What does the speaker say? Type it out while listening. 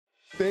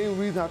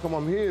reason how come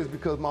I'm here is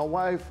because my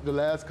wife, the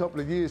last couple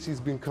of years, she's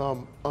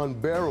become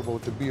unbearable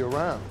to be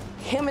around.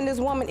 Him and this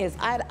woman is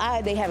eye to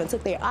eye. They haven't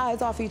took their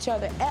eyes off each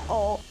other at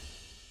all.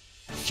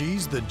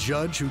 She's the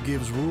judge who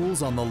gives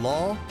rules on the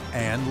law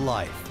and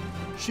life.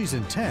 She's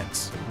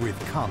intense with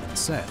common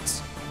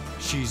sense.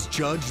 She's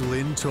Judge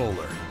Lynn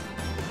Toller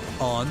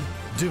on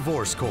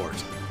Divorce Court,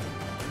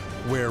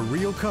 where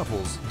real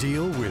couples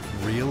deal with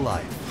real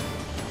life.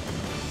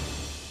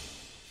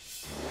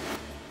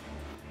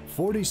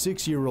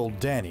 46-year-old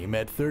Danny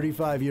met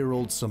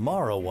 35-year-old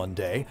Samarah one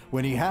day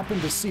when he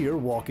happened to see her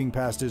walking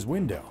past his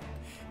window.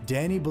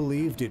 Danny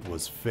believed it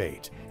was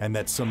fate and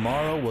that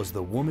Samarah was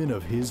the woman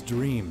of his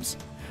dreams.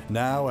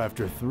 Now,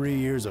 after 3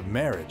 years of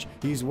marriage,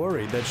 he's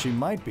worried that she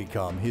might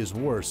become his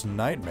worst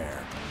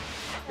nightmare.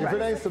 If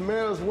it ain't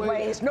Samarah's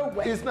way, it's no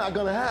way. It's not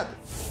gonna happen.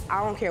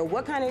 I don't care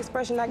what kind of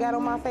expression I got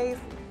on my face.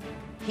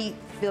 He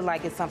feel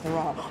like it's something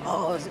wrong.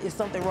 Oh, is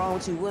something wrong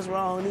with you? What's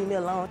wrong? Leave me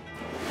alone.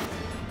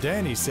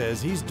 Danny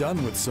says he's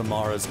done with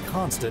Samarah's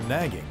constant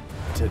nagging.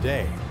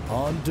 Today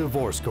on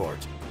Divorce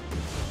Court.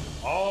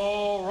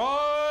 All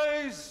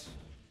rise.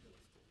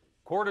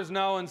 Court is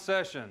now in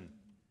session.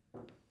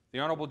 The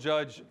Honorable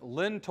Judge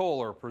Lynn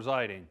Toller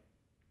presiding.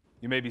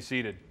 You may be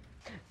seated.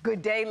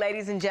 Good day,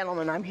 ladies and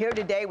gentlemen. I'm here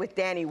today with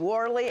Danny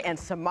Worley and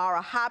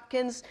Samarah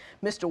Hopkins.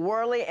 Mr.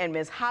 Worley and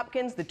Ms.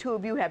 Hopkins, the two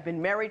of you have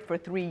been married for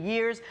 3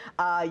 years.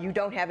 You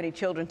don't have any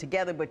children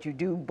together, but you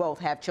do both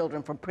have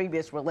children from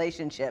previous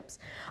relationships.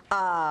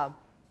 Mr.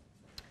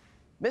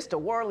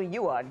 Worley,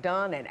 you are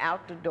done and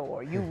out the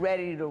door. You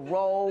ready to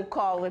roll,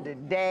 call it a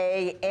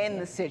day, end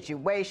the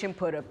situation,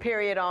 put a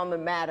period on the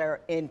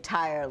matter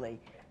entirely.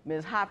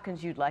 Ms.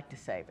 Hopkins, you'd like to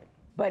save it.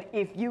 But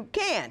if you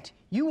can't,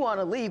 you want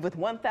to leave with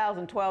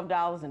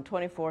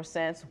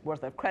 $1,012.24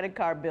 worth of credit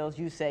card bills.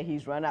 You say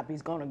he's run up.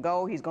 He's going to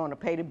go. He's going to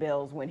pay the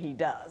bills when he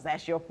does.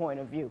 That's your point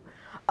of view.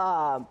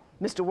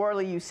 Mr.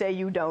 Worley, you say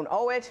you don't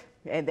owe it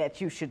and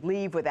that you should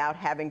leave without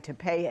having to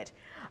pay it.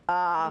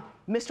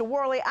 Mr.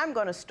 Worley, I'm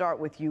going to start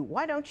with you.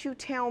 Why don't you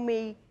tell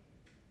me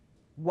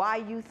why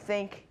you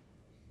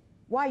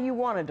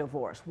want a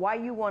divorce, why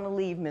you want to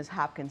leave Ms.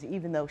 Hopkins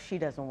even though she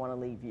doesn't want to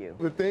leave you?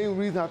 The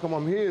reason how come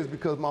I'm here is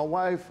because my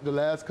wife, the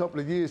last couple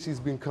of years,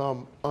 she's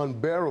become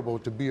unbearable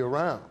to be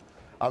around.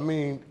 I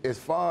mean, as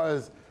far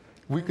as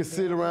we could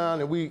sit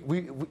around and we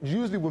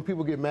usually when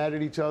people get mad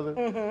at each other,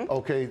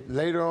 okay,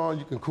 later on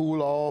you can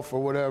cool off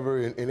or whatever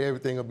and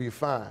everything will be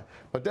fine.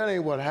 But that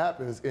ain't what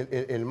happens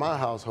in my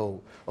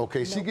household.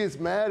 Okay, she gets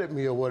mad at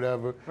me or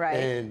whatever,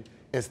 and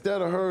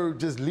instead of her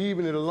just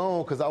leaving it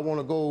alone because I want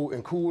to go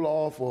and cool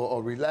off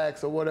or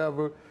relax or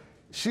whatever,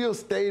 she'll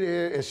stay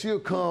there and she'll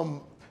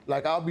come,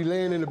 like I'll be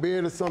laying in the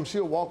bed or something,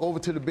 she'll walk over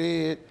to the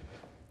bed,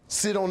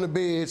 sit on the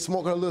bed,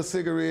 smoke her little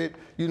cigarette,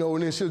 you know,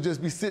 and then she'll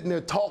just be sitting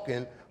there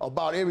talking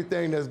about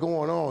everything that's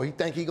going on. He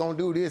think he gonna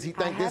do this, he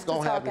think this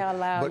gonna happen. I have to talk out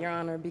loud, Your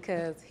Honor,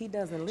 because he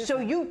doesn't listen. So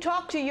you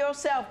talk to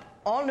yourself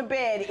on the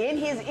bed in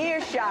his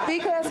earshot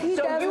because he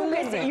doesn't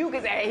listen. You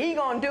can say he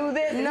gonna do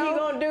this and he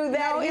gonna do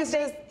that. No, it's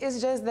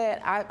just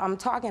that I'm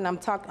talking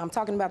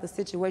about the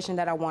situation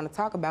that I want to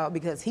talk about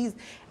because he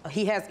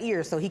has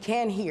ears, so he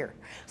can hear.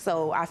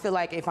 So I feel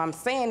like if I'm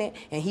saying it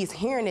and he's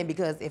hearing it,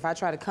 because if I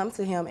try to come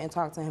to him and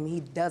talk to him, he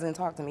doesn't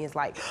talk to me. It's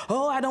like,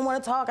 oh, I don't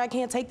want to talk. I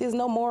can't take this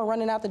no more.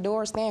 Running out the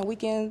door, staying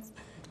weekends,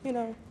 you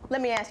know. Let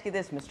me ask you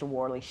this, Mr.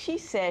 Worley. She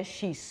says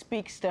she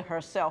speaks to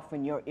herself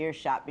in your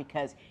earshot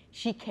because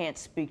she can't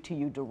speak to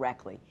you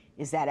directly.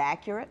 Is that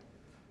accurate?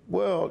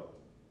 Well,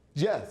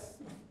 yes.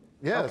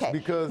 Yes, okay.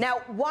 Because...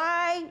 Now,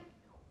 why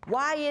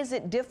is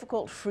it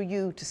difficult for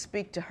you to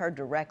speak to her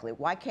directly?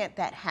 Why can't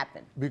that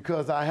happen?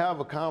 Because I have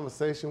a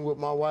conversation with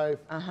my wife,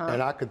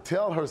 and I could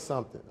tell her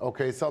something,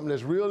 okay, something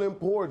that's real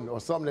important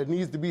or something that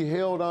needs to be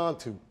held on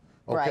to,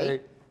 okay?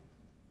 Right.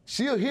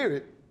 She'll hear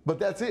it, but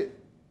that's it.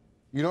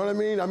 You know what I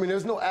mean? I mean,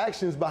 there's no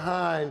actions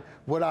behind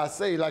what I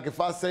say. Like if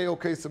I say,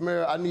 okay,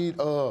 Samarah, I need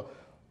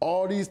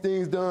all these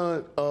things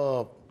done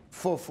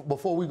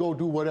before we go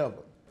do whatever.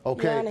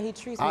 Okay. Your Honor, he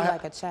treats me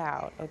like a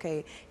child,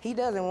 okay? He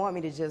doesn't want me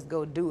to just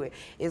go do it.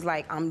 It's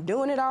like I'm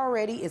doing it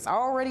already, it's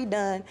already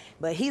done,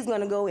 but he's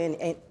gonna go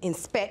and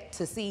inspect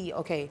to see,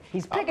 okay.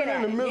 He's picking at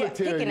me. In the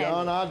military, Your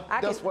Honor,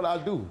 that's what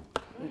I do.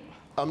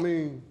 I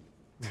mean.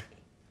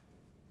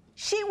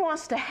 She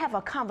wants to have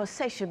a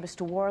conversation,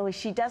 Mr. Worley.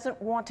 She doesn't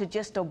want to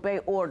just obey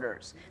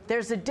orders.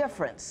 There's a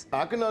difference.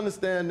 I can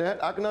understand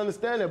that. I can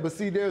understand that. But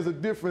see, there's a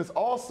difference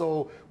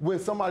also when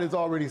somebody's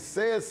already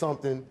said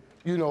something.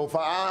 You know,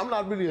 I'm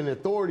not really an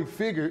authority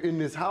figure in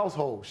this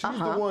household. She's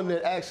the one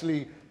that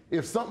actually,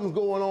 if something's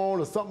going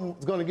on or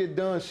something's going to get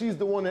done, she's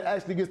the one that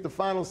actually gets the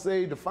final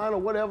say, the final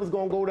whatever's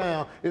going to go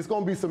down, it's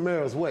going to be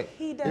Samarah's way.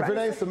 If it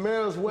ain't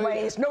Samarah's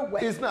way, it's no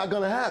way. It's not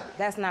going to happen.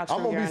 That's not true,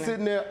 I'm going to be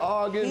sitting there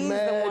arguing,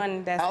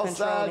 mad,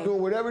 outside,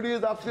 doing whatever it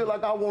is I feel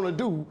like I want to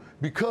do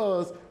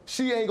because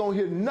she ain't going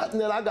to hear nothing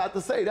that I got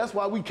to say. That's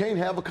why we can't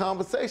have a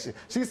conversation.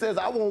 She says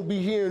I won't be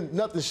hearing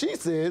nothing she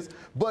says,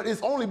 but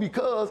it's only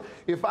because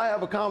if I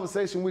have a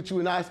conversation with you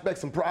and I expect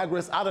some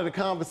progress out of the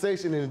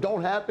conversation and it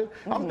don't happen,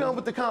 I'm done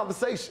with the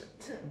conversation.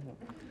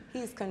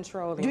 He's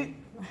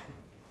controlling.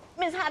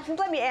 Ms. Hopkins,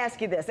 let me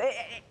ask you this.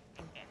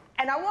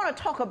 And I want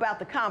to talk about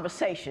the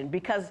conversation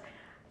because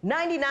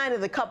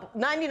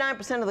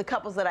 99% of the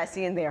couples that I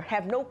see in there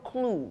have no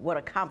clue what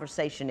a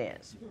conversation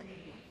is.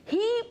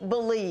 He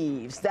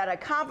believes that a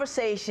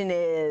conversation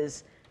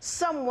is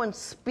someone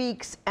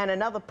speaks and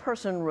another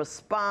person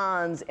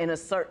responds in a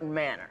certain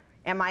manner.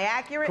 Am I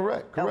accurate?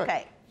 Correct.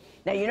 Okay.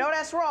 Now, you know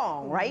that's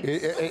wrong, right?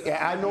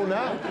 I know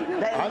now.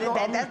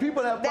 I mean,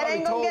 people have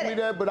probably told me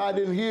that, but I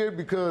didn't hear it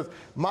because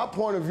my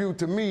point of view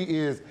to me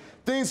is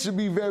things should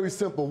be very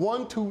simple.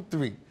 1, 2,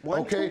 3. One,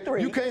 okay? 2,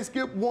 3. You can't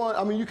skip one.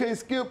 I mean, you can't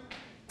skip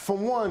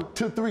from 1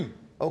 to 3.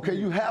 Okay,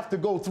 you have to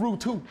go through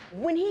 2.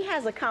 When he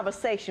has a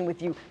conversation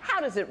with you,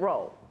 how does it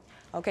roll?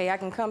 Okay, I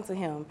can come to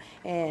him,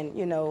 and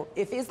you know,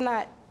 if it's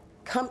not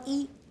come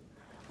eat,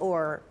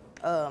 or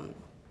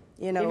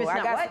you know,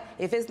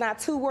 if it's not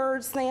 2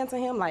 words saying to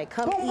him like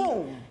come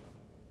eat,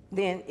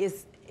 then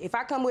it's if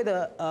I come with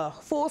a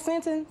full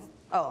sentence,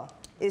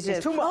 it's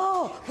just too much.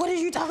 Oh, what are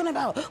you talking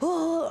about?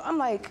 Oh, I'm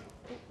like,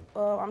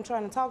 I'm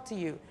trying to talk to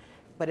you,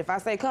 but if I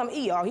say come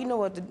eat, he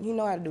know how to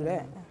do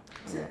that.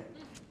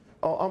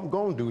 Oh, I'm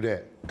gonna do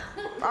that.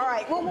 All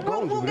right,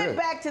 we'll get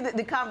back to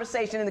the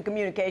conversation and the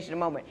communication in a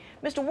moment.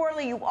 Mr.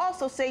 Worley, you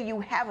also say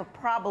you have a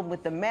problem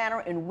with the manner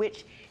in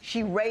which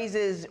she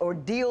raises or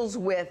deals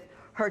with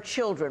her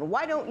children.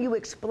 Why don't you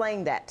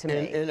explain that to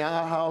me? In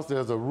our house,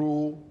 there's a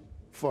rule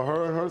for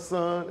her and her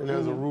son, and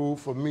there's a rule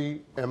for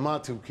me and my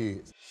 2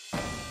 kids.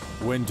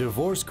 When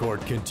divorce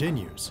court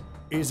continues,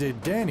 is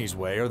it Danny's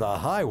way or the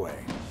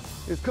highway?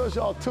 It's because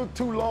y'all took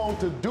too long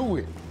to do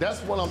it. That's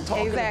what I'm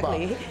talking about.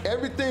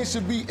 Everything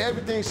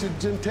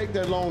shouldn't take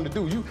that long to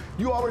do.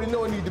 You already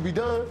know it needs to be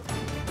done.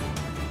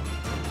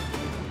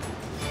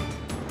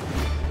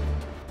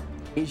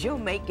 Is your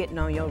mate getting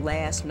on your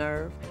last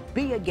nerve?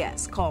 Be a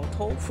guest. Call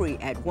toll-free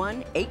at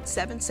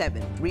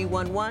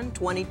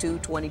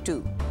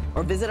 1-877-311-2222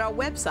 or visit our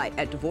website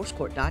at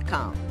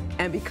divorcecourt.com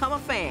and become a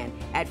fan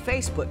at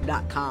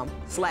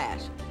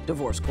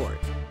facebook.com/divorcecourt.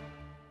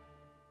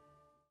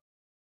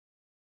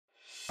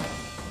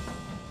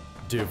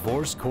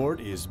 Divorce Court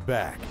is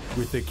back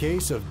with the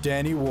case of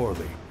Danny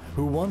Worley,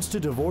 who wants to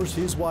divorce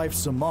his wife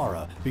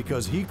Samarah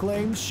because he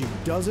claims she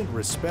doesn't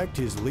respect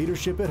his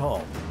leadership at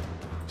home.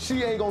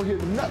 She ain't gonna hear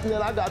nothing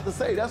that I got to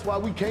say. That's why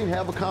we can't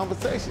have a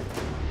conversation.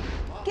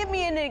 Give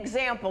me an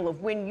example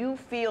of when you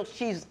feel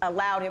she's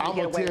allowed him to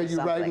get away with something. I'm gonna tell you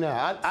right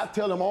now. I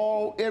tell him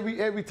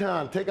every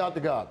time, take out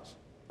the garbage.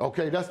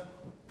 Okay, that's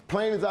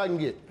plain as I can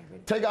get.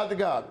 Take out the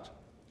garbage.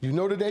 You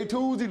know today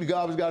Tuesday, the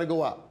garbage gotta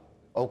go out.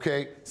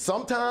 Okay,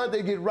 sometimes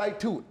they get right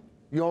to it,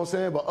 you know what I'm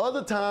saying? But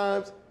other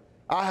times,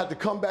 I have to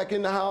come back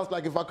in the house,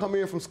 like if I come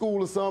in from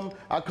school or something,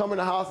 I come in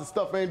the house and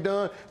stuff ain't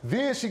done,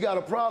 then she got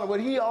a problem, but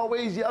he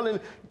always yelling,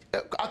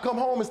 I come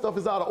home and stuff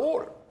is out of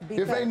order.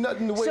 If ain't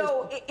nothing the way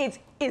So is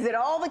it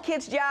all the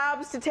kids'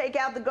 jobs to take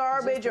out the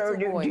garbage, or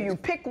do you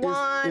pick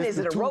one? Is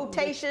it a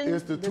rotation?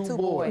 It's the two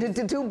boys.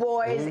 The 2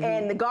 boys,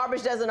 and the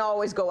garbage doesn't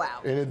always go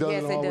out. And it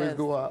doesn't always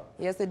go out.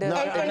 Yes, it does.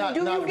 And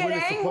do you get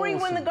angry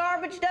when the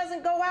garbage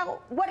doesn't go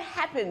out? What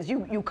happens?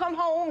 You come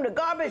home, the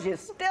garbage is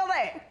still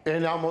there.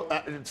 And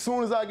as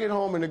soon as I get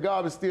home and the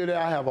garbage is still there,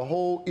 I have a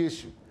whole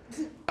issue.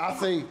 I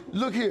say,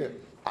 look here.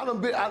 I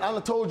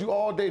done told you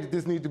all day that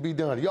this needs to be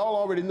done. Y'all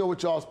already know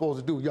what y'all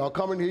supposed to do. Y'all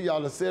come in here,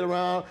 y'all done sit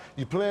around,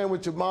 you playing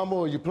with your mama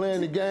or you playing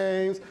the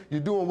games,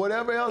 you're doing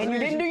whatever else. And you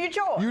didn't do your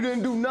chores. You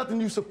didn't do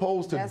nothing you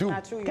supposed to do. That's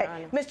not true, Your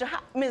Honor.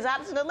 Ms.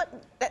 Hopkins,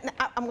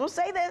 I'm going to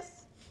say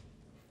this.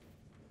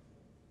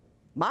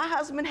 My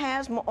husband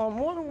has, on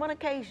more than one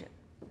occasion,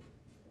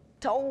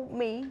 told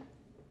me,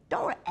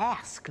 don't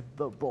ask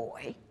the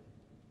boy,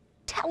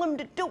 tell him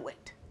to do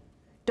it.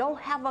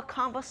 Don't have a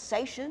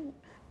conversation,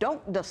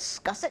 don't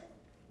discuss it.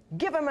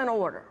 Give him an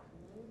order.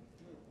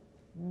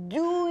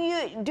 Do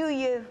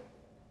you?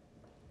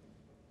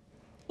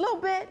 A little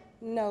bit?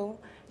 No.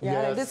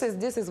 Yeah, Yes.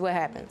 this is what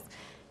happens.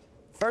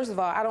 First of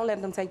all, I don't let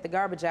them take the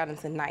garbage out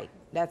until night.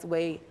 That's the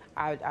way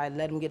I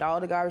let them get all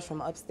the garbage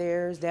from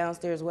upstairs,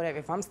 downstairs, whatever.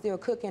 If I'm still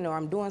cooking or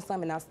I'm doing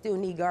something and I still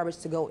need garbage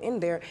to go in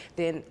there,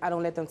 then I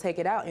don't let them take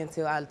it out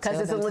until I tell them to take it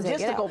out.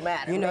 Because it's a logistical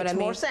matter. You know what I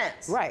mean? Makes more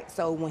sense. Right.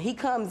 So when he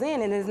comes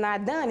in and it's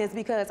not done, it's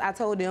because I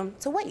told him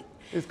to wait.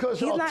 It's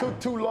because y'all took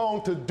too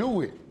long to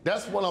do it.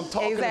 That's what I'm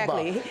talking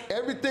about.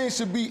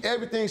 Exactly.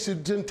 Everything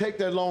shouldn't take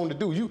that long to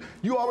do.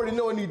 You already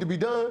know it needs to be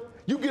done.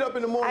 You get up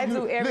in the morning. I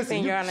do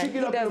everything, Your Honor. She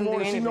get up in the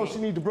morning, she knows she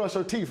needs to brush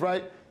her teeth,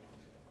 right?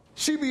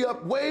 She be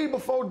up way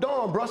before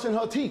dawn brushing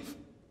her teeth.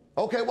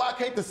 Okay, why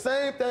can't the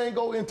same thing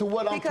go into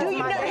what I'm talking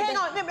about? Hang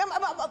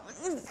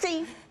on.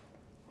 See,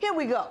 here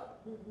we go.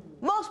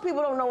 Most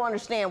people don't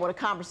understand what a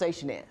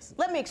conversation is.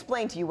 Let me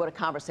explain to you what a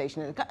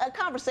conversation is. A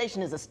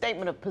conversation is a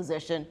statement of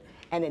position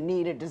and a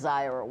need, a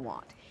desire, or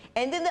want.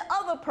 And then the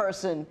other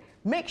person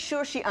makes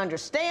sure she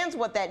understands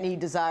what that need,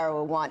 desire,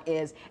 or want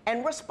is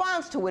and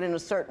responds to it in a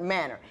certain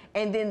manner.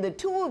 And then the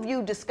 2 of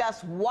you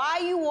discuss why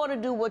you want to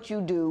do what you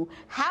do,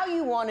 how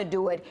you want to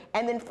do it,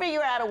 and then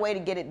figure out a way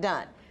to get it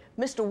done.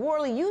 Mr.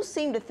 Worley, you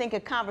seem to think a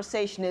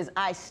conversation is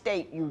I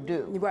state, you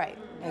do. Right,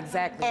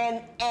 exactly.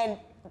 And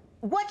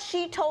what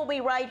she told me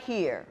right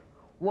here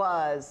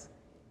was,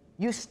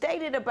 you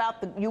stated about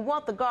you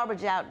want the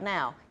garbage out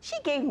now. She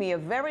gave me a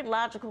very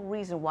logical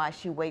reason why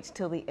she waits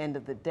till the end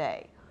of the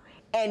day.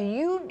 And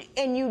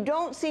you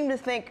don't seem to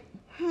think,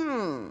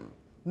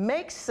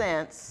 makes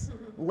sense,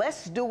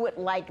 let's do it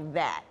like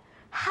that.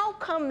 How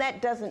come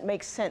that doesn't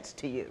make sense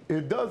to you?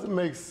 It doesn't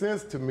make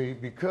sense to me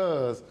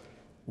because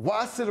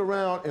why sit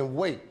around and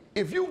wait?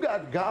 If you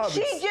got garbage...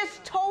 She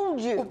just told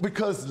you.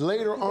 Because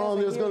later on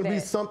there's going to be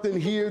something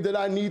here that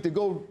I need to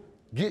go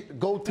take,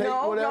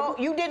 whatever. No,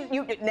 you didn't.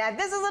 Now,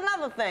 this is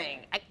another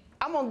thing.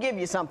 I'm going to give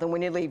you something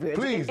when you leave here.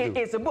 Please do.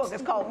 It's a book.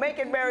 It's called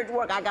Making Marriage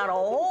Work. I got a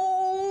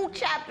whole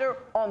chapter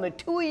on the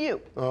two of you.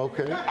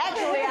 Okay.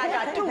 Actually, I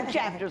got 2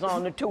 chapters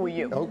on the 2 of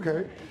you.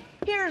 Okay.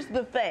 Here's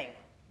the thing.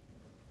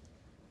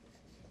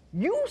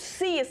 You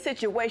see a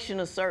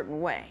situation a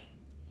certain way.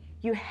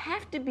 You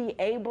have to be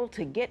able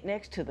to get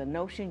next to the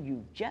notion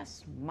you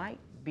just might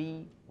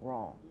be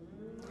wrong.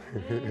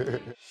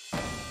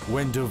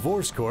 When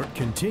divorce court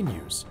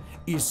continues,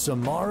 is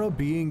Samarah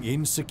being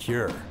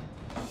insecure?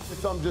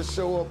 Something just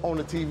show up on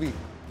the TV.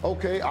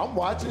 Okay, I'm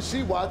watching,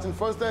 she watching.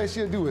 First thing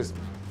she'll do is,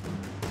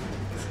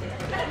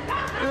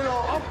 you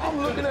know, I'm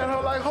looking at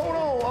her like, hold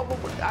on,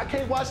 I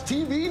can't watch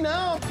TV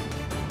now.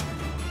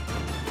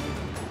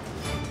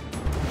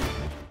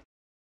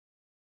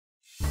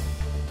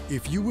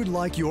 If you would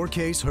like your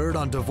case heard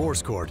on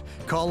divorce court,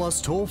 call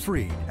us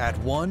toll-free at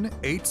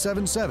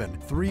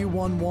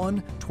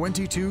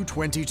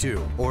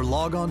 1-877-311-2222 or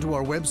log on to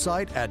our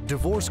website at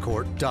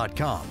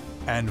divorcecourt.com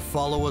and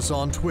follow us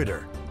on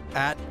Twitter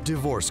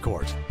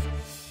 @DivorceCourt.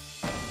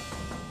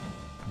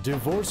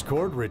 Divorce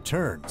Court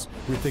returns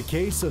with the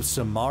case of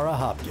Samarah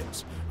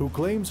Hopkins, who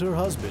claims her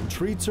husband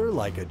treats her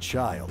like a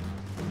child.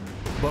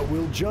 But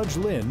will Judge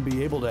Lynn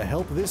be able to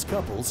help this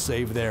couple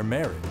save their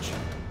marriage?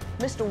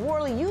 Mr.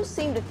 Worley, you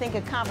seem to think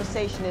a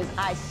conversation is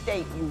I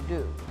state you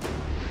do.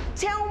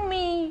 Tell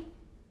me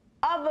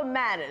other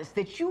matters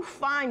that you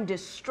find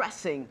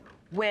distressing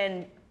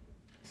when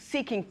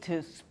seeking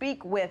to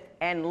speak with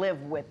and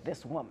live with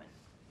this woman.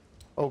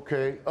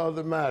 Okay,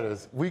 other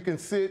matters. We can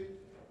sit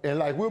and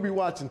like we'll be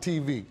watching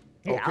TV,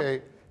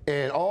 okay?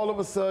 And all of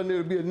a sudden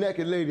it'll be a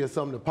naked lady or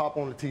something to pop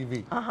on the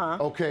TV.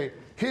 Okay,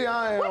 here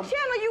I am. What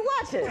channel you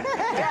watching?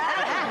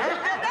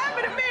 That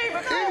happened to me,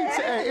 but go ahead.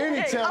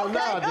 Any channel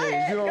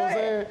nowadays, you know what I'm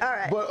saying? All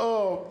right. But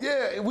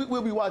yeah,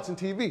 we'll be watching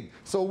TV.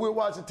 So we're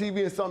watching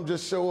TV and something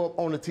just show up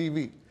on the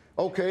TV.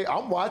 Okay,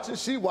 I'm watching,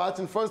 she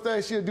watching. First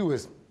thing she'll do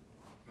is,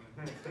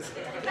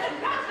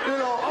 you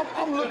know,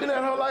 I'm looking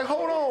at her like,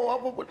 hold on,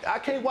 I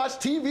can't watch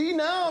TV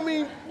now. I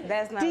mean,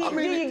 That's not. Do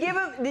you give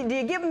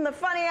him the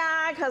funny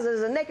eye because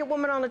there's a naked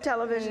woman on the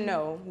television?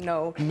 No.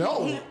 No.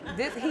 Now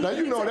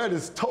you know that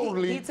is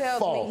totally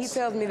false. He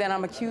tells me that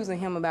I'm accusing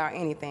him about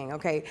anything.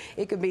 Okay,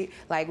 it could be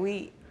like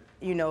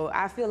you know,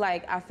 I feel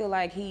like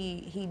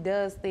he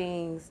does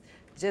things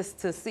just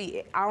to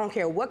see. I don't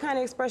care what kind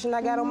of expression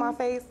I got on my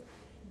face.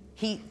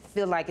 He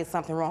feel like it's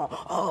something wrong.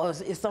 Oh,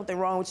 it's something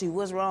wrong with you.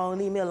 What's wrong?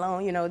 Leave me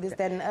alone. You know, this,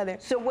 that, and the other.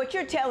 So what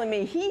you're telling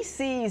me, he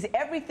sees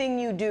everything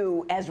you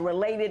do as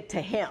related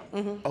to him.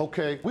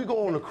 Okay, we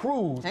go on a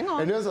cruise,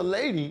 and there's a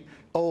lady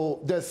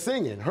that's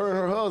singing. Her and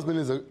her husband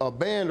is a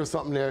band or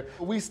something there.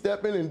 We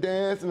step in and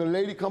dance, and the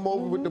lady come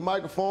over with the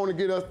microphone to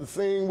get us to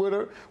sing with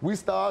her. We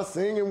start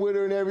singing with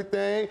her and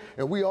everything,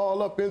 and we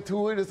all up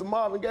into it. It's a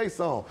Marvin Gaye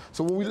song.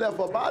 So when we left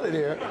up out of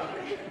there...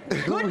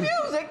 Good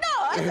music, no,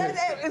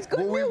 it's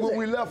good music. When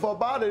we left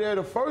up out of there,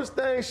 the first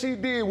thing she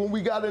did when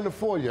we got in the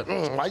foyer,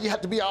 why you have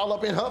to be all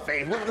up in her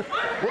face?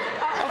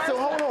 I said,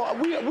 hold on,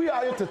 we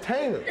are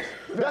entertainers.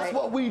 That's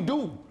what we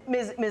do.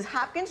 Ms.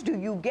 Hopkins, do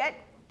you get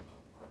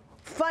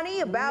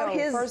funny about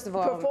his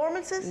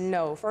performances?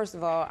 No, first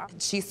of all,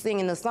 she's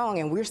singing the song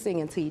and we're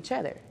singing to each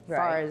other. As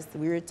far as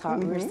we were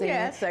talking, we were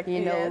singing,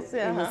 you know,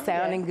 it was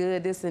sounding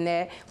good, this and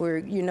that. We're,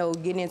 you know,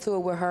 getting into it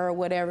with her or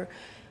whatever.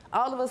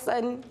 All of a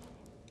sudden,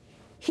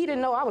 he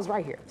didn't know I was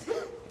right here.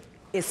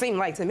 It seemed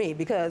like to me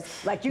because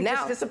like you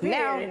just disappeared.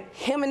 Now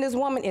him and this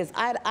woman is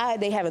eye to eye.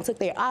 They haven't took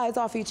their eyes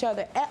off each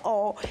other at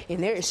all,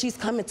 and she's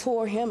coming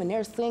toward him and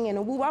they're singing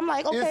and woo. I'm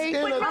like, okay,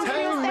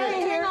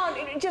 hang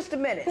on, just a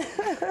minute.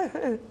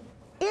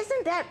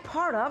 Isn't that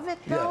part of it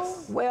though?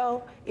 Yes.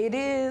 Well, it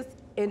is.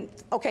 And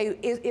okay,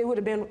 it would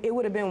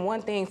have been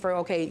one thing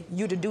for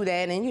you to do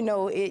that, and you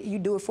know you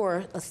do it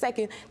for a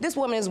second. This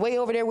woman is way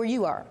over there where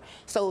you are,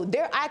 so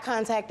they're eye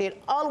contacted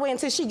all the way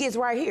until she gets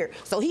right here.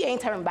 So he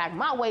ain't turning back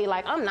my way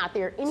like I'm not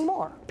there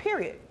anymore.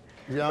 Period.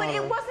 But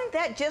it wasn't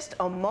that just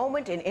a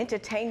moment in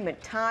entertainment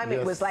time?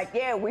 It was like,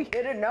 yeah, we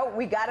hit a note,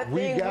 we got a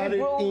thing, we're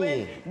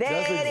grooving.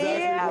 That's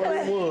exactly what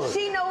it was.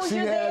 She knows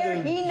you're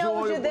there, he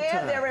knows you're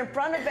there, they're in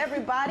front of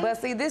everybody.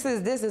 But see, this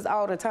is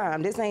all the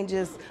time. This ain't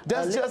just.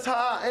 That's just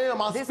how I am.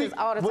 This is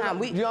all the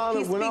time. He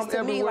speaks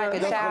to me like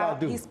a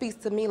child. He speaks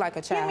to me like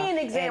a child. Give me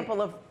an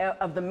example of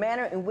the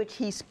manner in which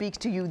he speaks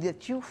to you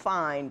that you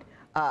find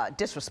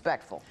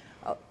disrespectful.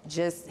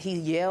 Just he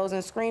yells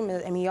and screams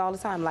at me all the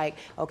time. Like,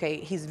 okay,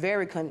 he's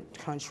very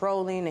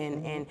controlling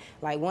and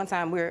like one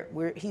time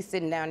he's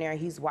sitting down there and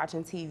he's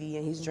watching TV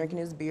and he's drinking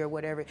his beer or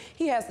whatever.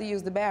 He has to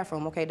use the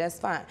bathroom. Okay, that's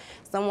fine.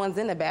 Someone's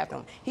in the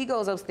bathroom. He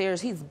goes upstairs.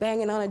 He's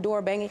banging on the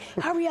door, banging.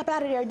 Hurry up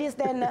out of there! This,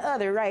 that, and the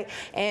other, right?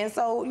 And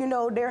so you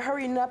know they're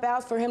hurrying up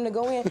out for him to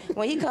go in.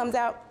 When he comes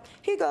out.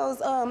 He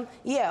goes,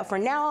 yeah,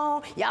 from now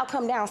on, y'all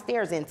come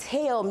downstairs and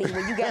tell me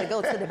when you gotta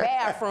go to the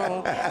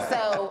bathroom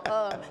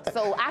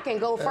so I can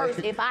go first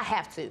if I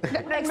have to.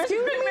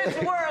 Excuse me, Miss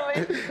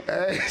Worley.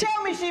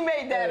 Tell me she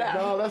made that up.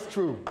 No, that's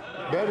true.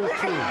 That is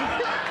true.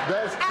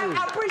 That's true.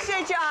 I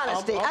appreciate your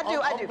honesty. I do.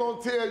 I'm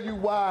gonna tell you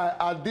why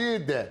I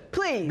did that.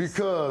 Please.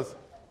 Because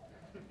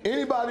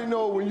anybody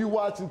know when you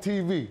watching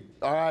TV,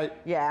 all right?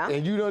 Yeah.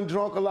 And you done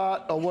drunk a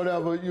lot or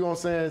whatever, you know what I'm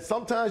saying?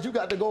 Sometimes you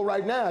got to go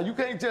right now. You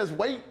can't just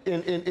wait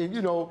and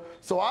you know.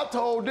 So I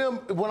told them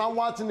when I'm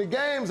watching the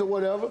games or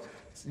whatever,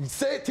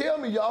 tell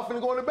me y'all finna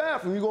go in the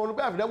bathroom. You go in the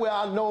bathroom. That way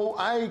I know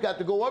I ain't got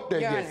to go up there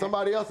yet.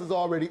 Somebody else is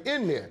already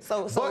in there.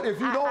 But if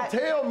you don't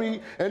tell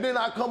me and then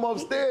I come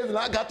upstairs and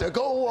I got to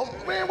go,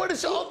 man, what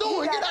is y'all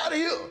doing? Get out of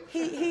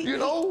here. You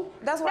know?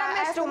 That's why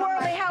I asked Mr.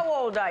 Worley, how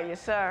old are you,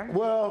 sir?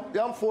 Well,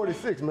 I'm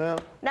 46, man.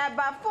 Now,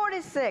 by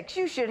 46,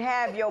 you should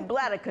have your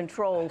bladder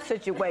control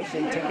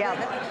situation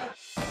together.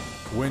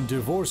 When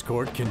divorce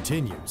court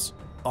continues,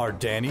 are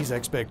Danny's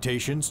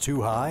expectations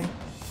too high?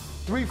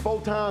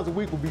 3-4 times a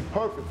week would be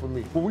perfect for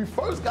me. When we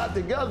first got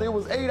together, it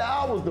was 8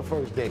 hours the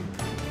first day.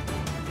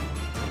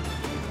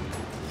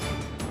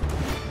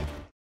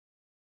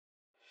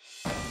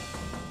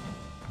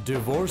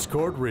 Divorce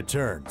court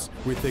returns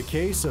with the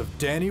case of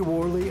Danny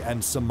Worley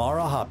and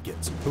Samarah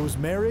Hopkins, whose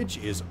marriage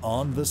is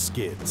on the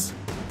skids.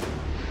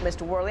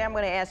 Mr. Worley, I'm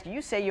going to ask you,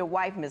 you say your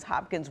wife, Ms.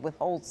 Hopkins,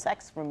 withholds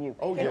sex from you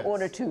in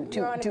order to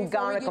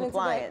garner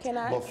compliance.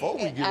 Before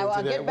we get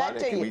into that, why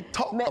can we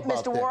talk about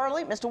that?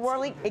 Mr.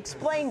 Worley,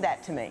 explain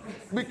that to me.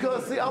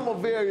 Because, see, I'm a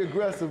very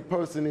aggressive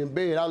person in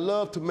bed. I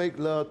love to make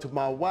love to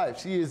my wife.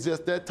 She is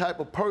just that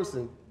type of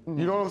person,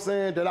 you know what I'm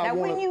saying, that I want.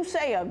 Now, when you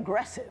say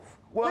aggressive,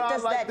 well, what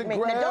does that mean?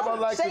 Grab, now, don't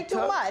like say too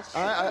much.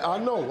 I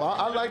know.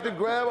 I like to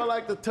grab. I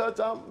like to touch.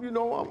 I'm you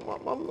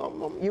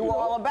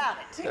all about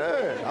it.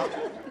 Yeah.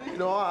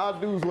 I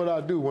do what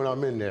I do when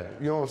I'm in there.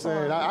 You know what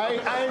I'm saying? I ain't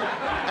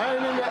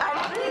in there.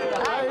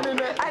 I ain't in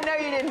there. I know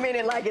you didn't mean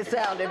it like it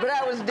sounded, but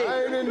I was deep.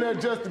 I ain't in there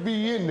just to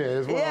be in there.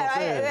 Is what I'm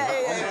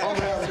saying. I'm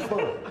having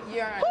fun.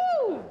 You're right.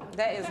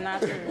 That is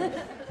not true.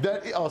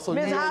 So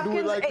Ms. you don't Hopkins, do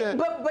it like that?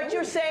 But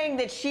you're saying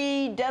that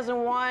she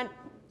doesn't want.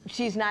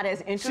 She's not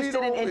as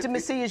interested in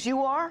intimacy as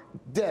you are?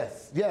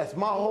 Yes.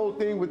 My whole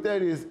thing with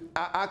that is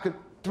I could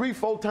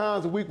 3-4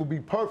 times a week would be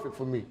perfect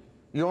for me.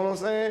 You know what I'm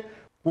saying?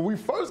 When we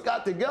first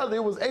got together,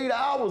 it was 8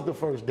 hours the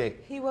first day.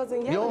 He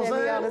wasn't yelling at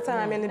me all the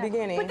time in the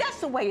beginning. But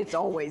that's the way it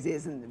always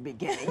is in the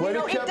beginning.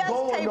 Well, it kept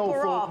going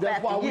though, folks.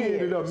 That's why we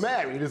ended up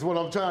married, is what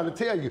I'm trying to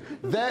tell you.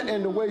 That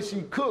and the way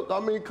she cooked, I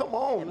mean, come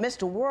on.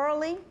 Mr.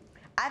 Worley,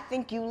 I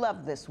think you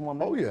love this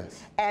woman. Oh,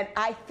 yes. And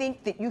I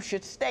think that you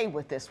should stay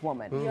with this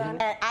woman. And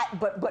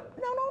but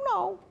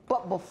no.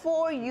 But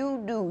before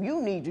you do,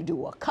 you need to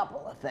do a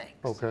couple of things.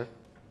 Okay.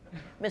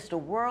 Mr.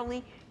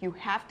 Worley, you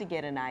have to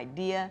get an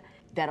idea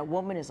that a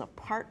woman is a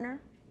partner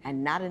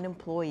and not an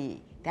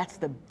employee. That's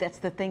the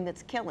thing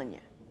that's killing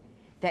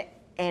you.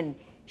 And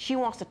she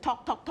wants to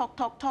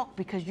talk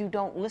because you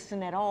don't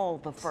listen at all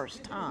the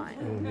first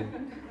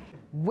time.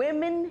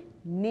 Women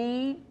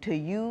need to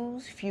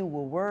use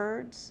fewer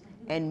words,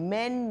 and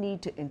men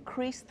need to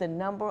increase the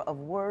number of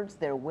words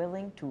they're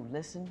willing to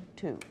listen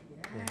to.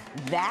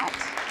 That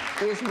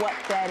is what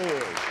that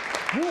is.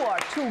 You are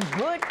two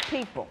good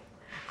people.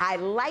 I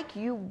like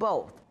you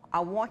both. I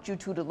want you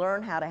two to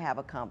learn how to have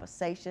a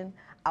conversation.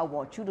 I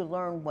want you to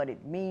learn what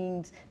it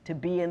means to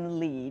be in the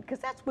lead, because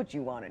that's what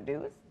you want to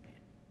do. It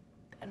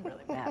doesn't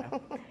really matter.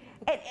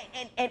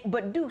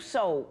 But do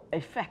so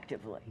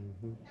effectively.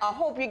 I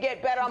hope you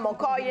get better. I'm going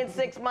to call you in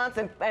 6 months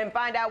and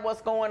find out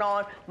what's going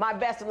on. My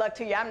best of luck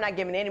to you. I'm not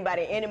giving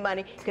anybody any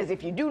money, because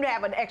if you do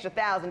have an extra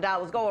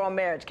 $1,000, go on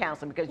marriage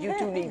counseling, because you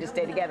two need to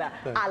stay together.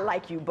 I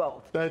like you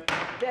both.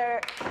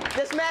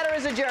 This matter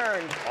is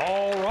adjourned.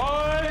 All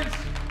rise.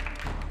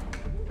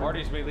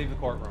 Parties may leave the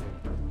courtroom.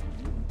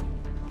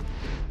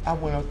 I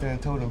went up there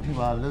and told them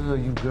people, I love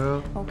you,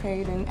 girl.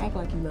 Okay, then act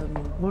like you love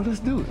me. Well, let's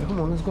do it. Come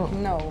on, let's go.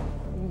 No,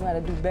 you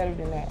gotta do better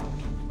than that.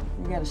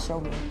 You gotta show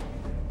me.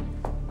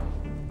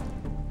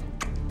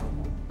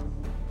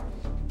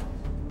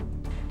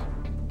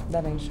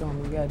 That ain't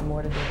showing me. You got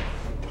more to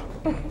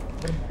do.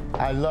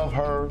 I love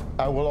her.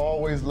 I will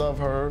always love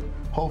her.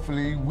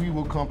 Hopefully, we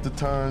will come to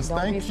terms.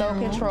 Don't be so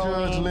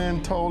controlling. Judge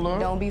Lynn Toller.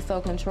 Don't be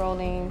so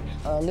controlling.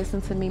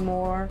 Listen to me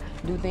more.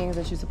 Do things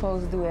that you're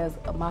supposed to do as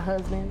my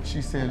husband.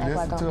 She said,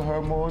 listen to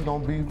her more.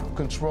 Don't be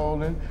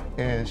controlling.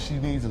 And she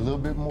needs a little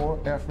bit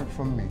more effort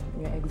from me.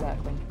 Yeah,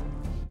 exactly.